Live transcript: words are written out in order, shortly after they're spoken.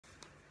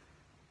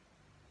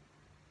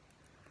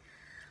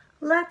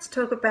Let's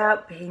talk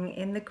about being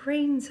in the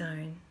green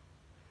zone.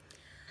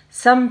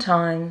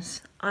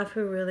 Sometimes I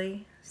feel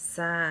really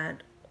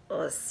sad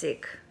or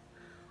sick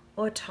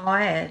or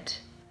tired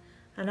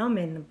and I'm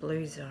in the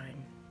blue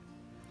zone.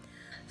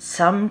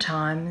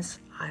 Sometimes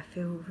I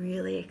feel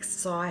really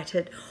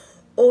excited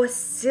or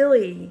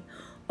silly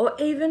or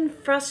even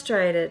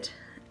frustrated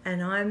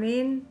and I'm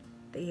in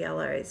the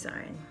yellow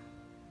zone.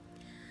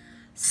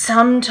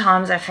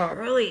 Sometimes I feel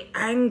really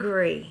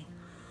angry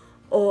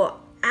or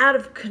out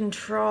of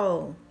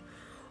control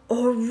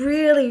or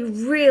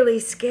really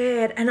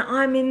scared and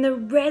I'm in the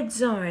red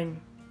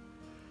zone.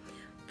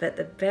 But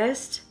the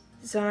best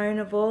zone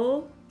of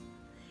all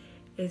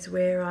is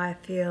where I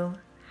feel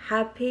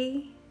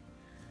happy,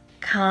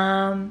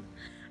 calm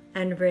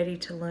and ready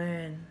to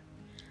learn.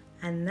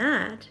 And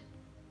that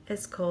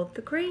is called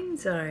the green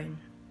zone.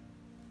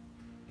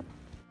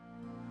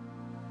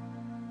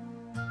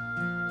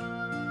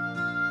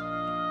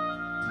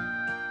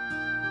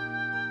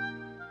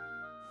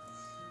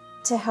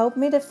 To help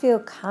me to feel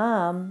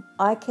calm,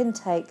 I can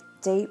take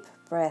deep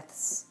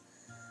breaths.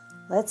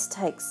 Let's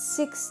take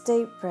 6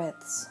 deep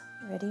breaths.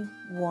 Ready?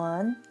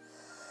 1,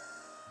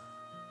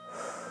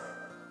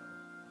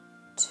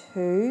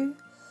 2,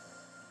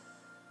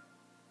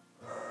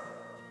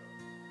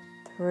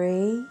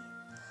 3,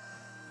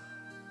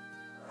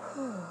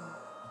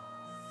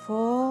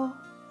 4,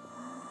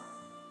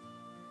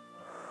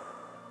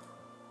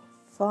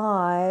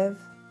 5,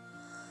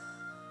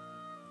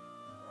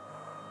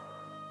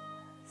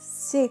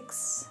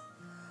 6.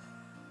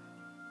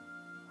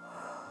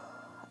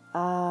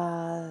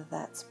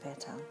 That's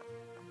better.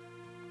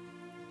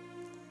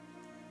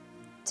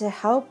 To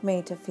help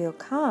me to feel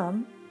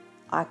calm,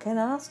 I can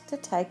ask to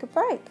take a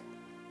break.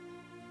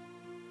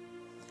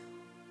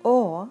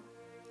 Or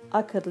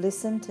I could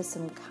listen to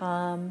some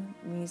calm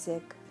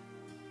music.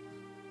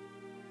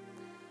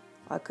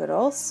 I could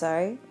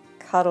also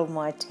cuddle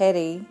my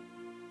teddy.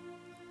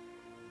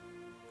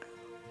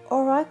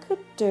 Or I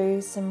could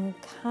do some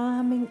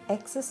calming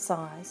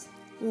exercise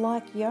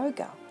like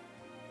yoga.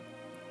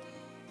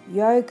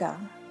 Yoga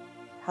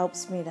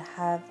helps me to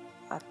have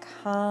a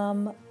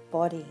calm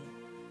body.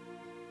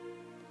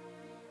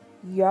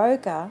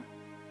 Yoga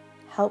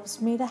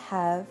helps me to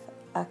have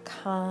a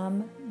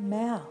calm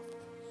mouth.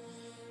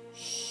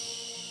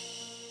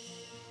 Shh.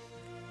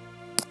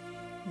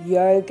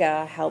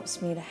 Yoga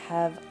helps me to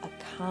have a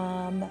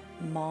calm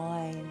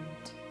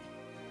mind.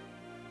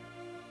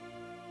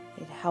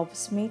 It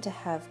helps me to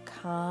have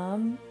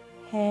calm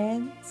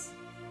hands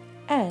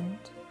and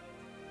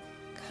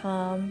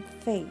calm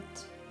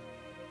feet.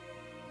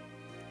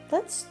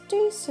 Let's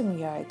do some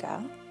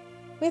yoga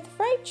with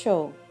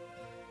Rachel.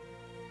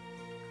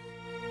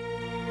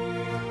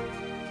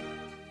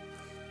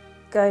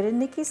 Go to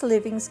Nikki's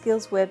Living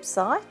Skills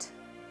website,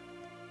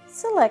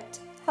 select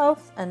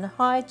Health and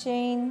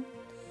Hygiene,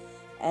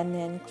 and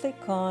then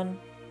click on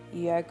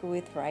Yoga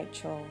with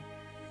Rachel.